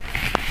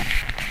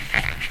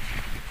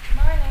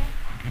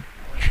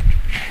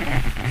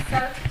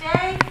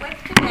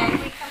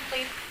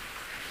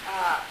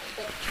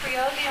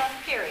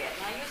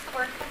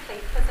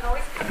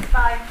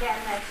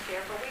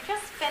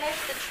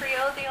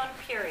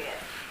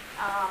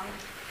Um,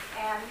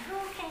 and who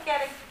can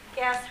get a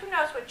guess? Who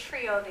knows what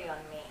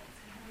Triodion means?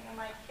 Any of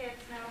my kids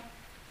know?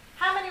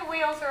 How many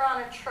wheels are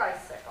on a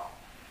tricycle?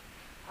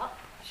 Oh,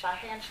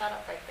 hand shot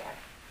up right there.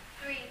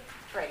 3.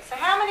 3. So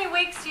how many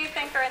weeks do you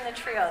think are in the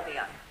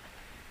Triodion?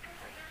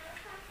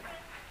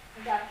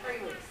 We got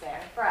 3 weeks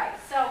there, right.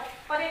 So,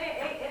 but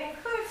it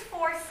includes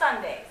 4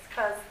 Sundays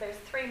because there's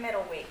 3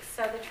 middle weeks.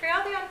 So the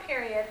Triodion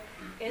period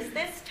is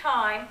this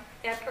time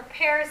that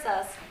prepares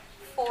us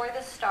for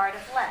the start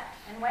of Lent.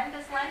 And when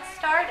does Lent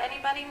start?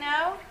 Anybody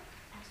know?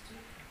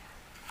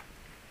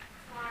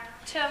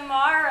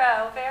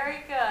 Tomorrow.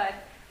 Very good.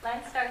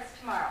 Lent starts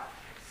tomorrow.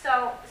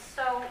 So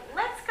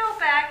let's go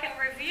back and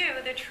review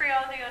the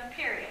Triodion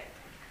period.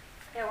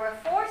 There were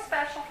 4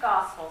 special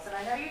Gospels, and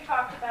I know you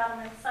talked about them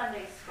in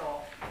Sunday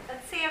school.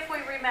 Let's see if we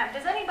remember.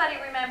 Does anybody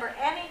remember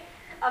any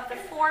of the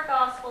 4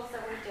 Gospels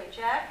that we did?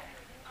 Jack?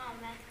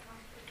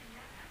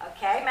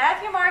 Okay,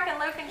 Matthew, Mark, and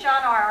Luke, and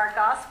John are our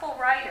Gospel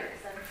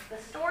writers, and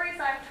the stories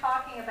I'm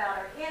talking about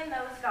are in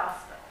those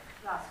Gospels.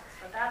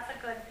 So that's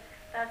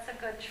a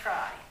good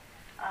try.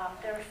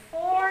 There are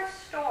 4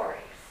 stories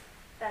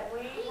that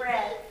we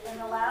read in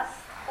the last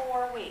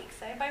 4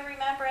 weeks. Anybody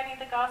remember any of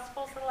the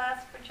Gospels the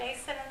last for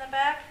Jason in the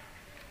back?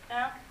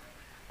 No?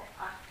 Do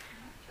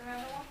you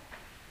remember one?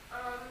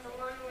 The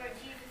one where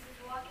Jesus is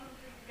walking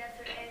through the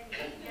desert and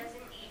he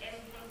doesn't eat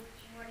anything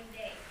for 40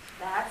 days.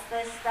 That's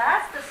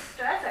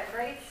a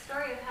great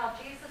story of how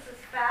Jesus is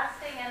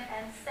fasting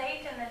and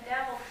Satan, the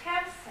devil,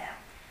 tempts him.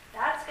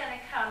 That's going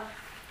to come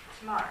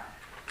tomorrow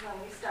when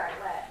we start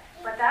Lent.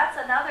 But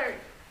that's another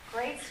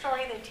great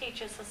story that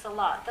teaches us a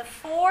lot. The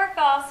 4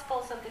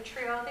 Gospels of the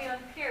Triodion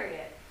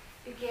period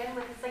begin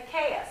with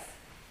Zacchaeus.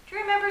 Do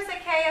you remember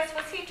Zacchaeus?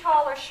 Was he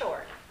tall or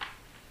short?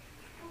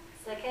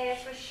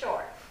 Zacchaeus was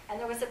short. And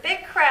there was a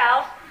big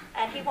crowd,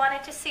 and he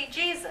wanted to see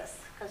Jesus,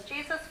 because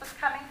Jesus was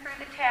coming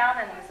through the town,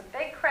 and there was a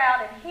big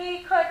crowd, and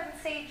he couldn't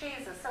see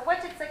Jesus. So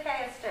what did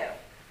Zacchaeus do?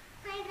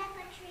 Climbed up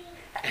a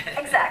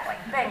tree. Exactly.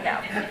 Bingo.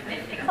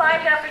 He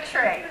climbed up a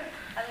tree.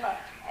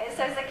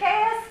 So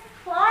Zacchaeus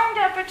climbed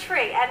up a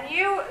tree, and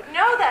you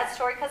know that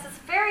story because it's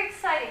very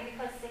exciting,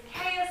 because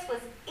Zacchaeus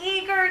was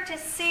eager to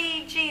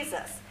see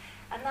Jesus.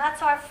 And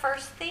that's our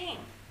first theme.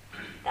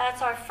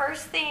 That's our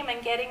first theme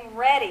in getting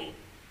ready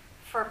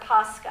for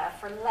Pascha,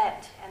 for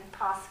Lent and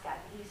Pascha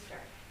and Easter,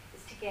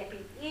 is to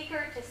be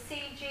eager to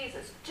see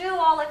Jesus. Do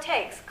all it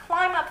takes.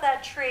 Climb up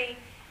that tree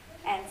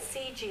and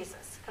see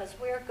Jesus, because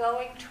we're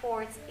going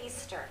towards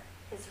Easter,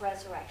 his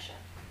resurrection.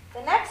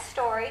 The next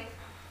story,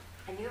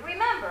 and you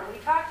remember, we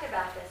talked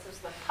about this, was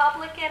the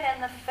publican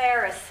and the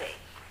Pharisee.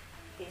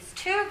 These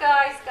 2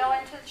 guys go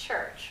into the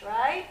church,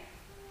 right?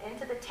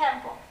 Into the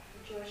temple,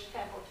 the Jewish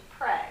temple, to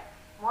pray.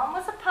 One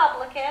was a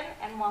publican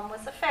and one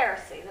was a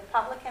Pharisee. The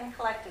publican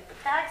collected the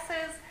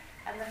taxes,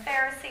 and the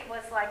Pharisee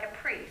was like a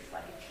priest,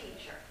 like a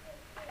teacher.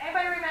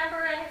 Anybody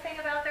remember anything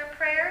about their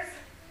prayers?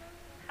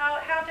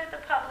 How did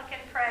the publican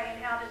pray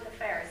and how did the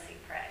Pharisee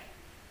pray?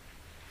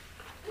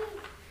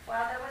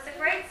 Well, there was a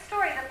great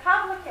story. The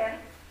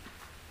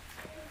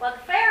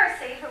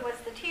Pharisee, who was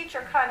the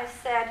teacher, kind of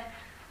said,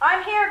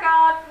 "I'm here,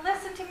 God.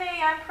 Listen to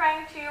me. I'm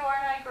praying to you.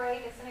 Aren't I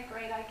great? Isn't it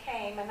great I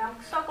came? And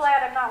I'm so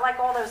glad I'm not like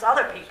all those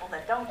other people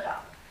that don't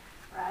come."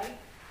 Right?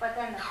 But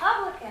then the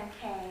publican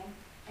came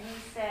and he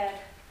said,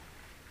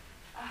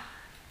 "Oh,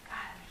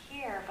 God, I'm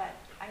here, but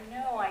I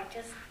know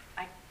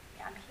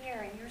I'm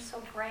here and you're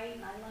so great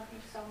and I love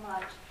you so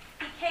much."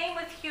 He came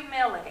with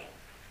humility.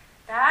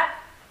 That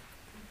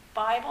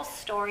Bible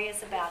story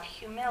is about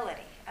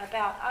humility,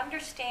 about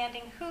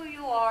understanding who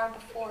you are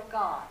before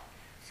God.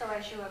 So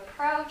as you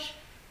approach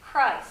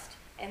Christ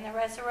in the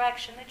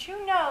resurrection, that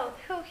you know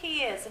who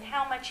he is and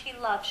how much he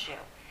loves you.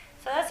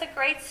 So that's a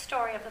great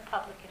story of the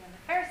publican and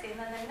the Pharisee. And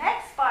then the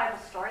next Bible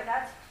story,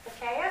 that's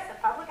Zacchaeus, the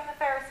publican and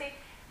the Pharisee.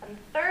 And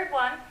the third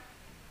one,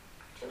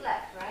 2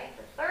 left, right?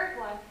 The third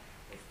one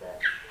is the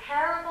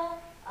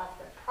parable of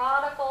the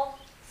prodigal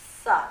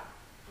son.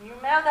 You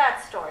know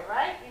that story,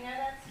 right? You know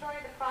that story,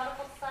 the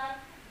prodigal son?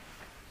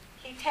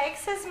 He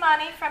takes his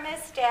money from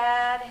his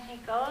dad and he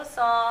goes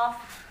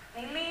off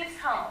and he leaves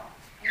home.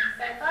 And he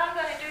says, "I'm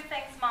going to do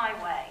things my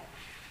way."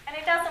 And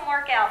it doesn't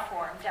work out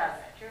for him, does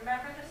it? Do you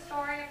remember the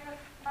story of the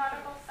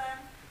prodigal son?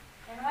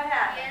 And what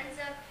happened?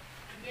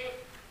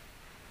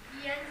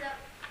 He ends up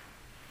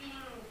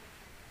feeding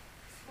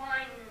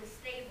swine in the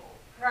stable.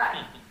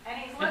 Right. And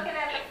he's looking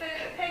at the food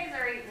the pigs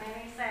are eating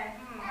and he's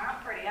saying, "I'm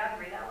pretty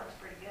hungry. That looks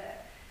pretty good."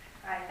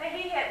 Right. Then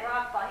he hit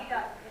rock bottom.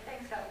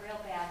 Things got real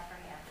bad for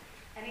him.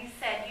 And he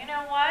said, "You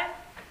know what?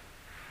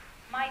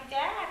 My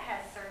dad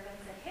has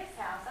servants at his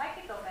house. I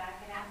could go back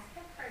and ask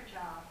him for a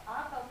job.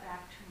 I'll go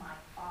back to my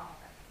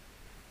father."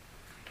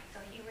 So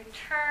he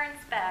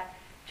returns back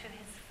to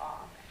his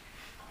father.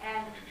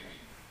 And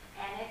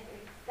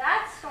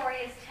that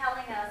story is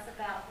telling us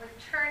about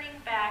returning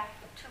back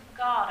to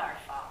God our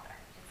Father.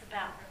 It's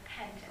about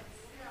repentance.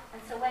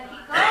 And so when he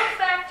goes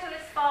back to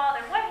his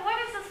father, what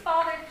does his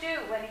father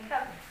do when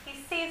he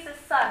sees his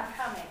son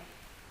coming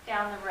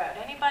down the road?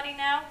 Anybody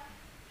know?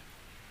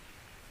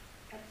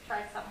 Let's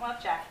try something. Well,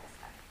 Jack this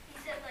time. He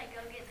said,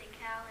 go get the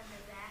cow and the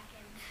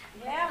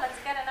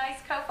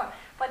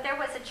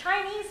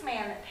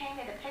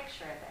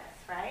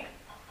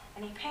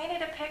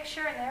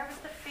picture, and there was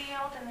the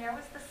field, and there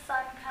was the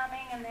sun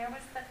coming, and there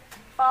was the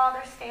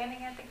father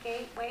standing at the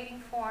gate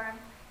waiting for him.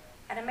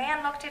 And a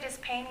man looked at his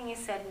painting, he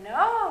said,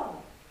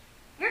 "No,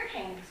 your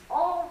painting's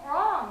all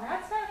wrong.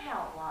 That's not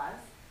how it was."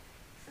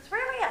 He says,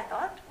 "Really?" I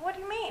thought, "What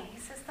do you mean?" He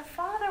says, "The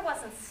father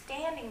wasn't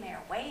standing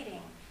there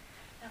waiting.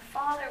 The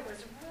father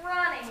was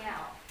running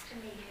out to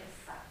meet his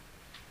son."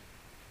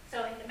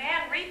 So the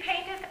man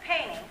repainted the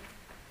painting,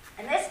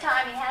 and this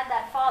time he had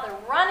that father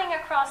running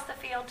across the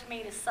field to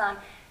meet his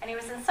son, and he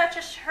was in such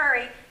a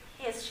hurry,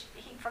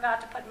 he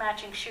forgot to put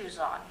matching shoes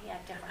on. He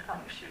had different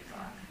color shoes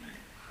on.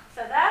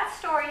 So that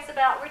story is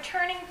about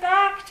returning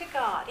back to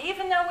God.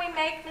 Even though we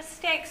make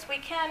mistakes, we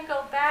can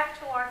go back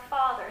to our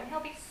Father, and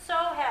He'll be so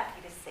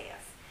happy to see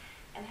us.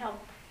 And He'll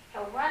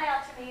run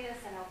out to meet us,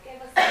 and He'll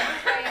give us a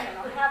new dream, and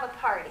He'll have a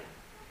party.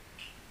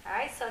 All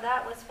right, so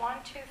that was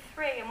 1, 2,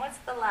 3. And what's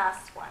the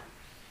last one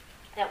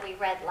that we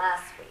read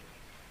last week?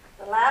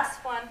 The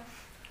last one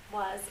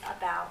was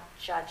about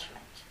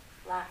judgment,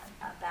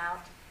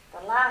 about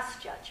the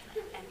last judgment.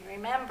 And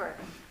remember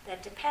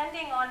that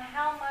depending on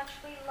how much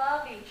we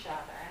love each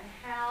other and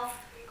how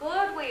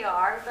good we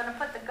are, we're going to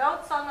put the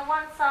goats on the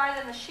one side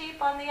and the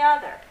sheep on the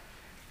other.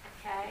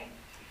 Okay?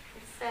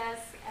 It says,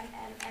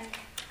 and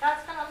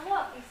God's going to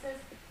look. He says,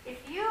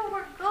 if you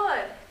were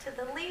good to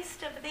the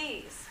least of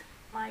these,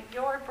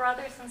 your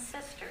brothers and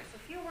sisters,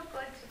 if you were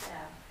good to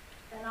them,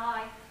 then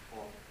I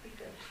will be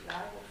good to you.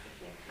 I will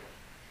forgive you.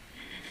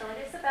 So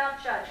it is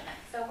about judgment.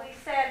 So we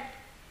said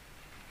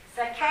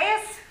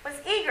Zacchaeus was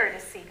eager to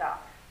see God.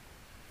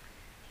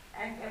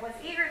 And it was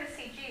eager to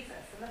see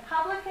Jesus. And the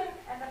publican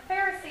and the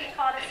Pharisee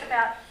taught us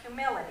about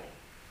humility.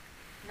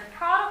 And the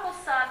prodigal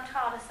son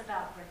taught us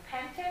about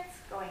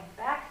repentance, going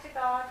back to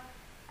God.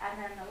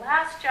 And then the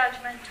last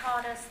judgment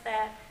taught us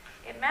that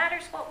it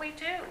matters what we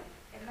do.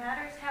 It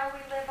matters how we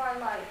live our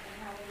life and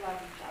how we love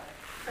each other.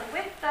 So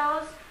with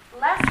those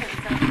lessons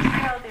of the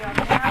Triodion,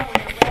 now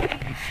we are ready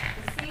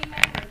this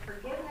evening with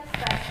forgiveness,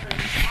 that's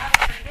to have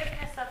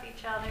forgiveness of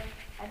each other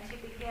and to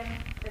begin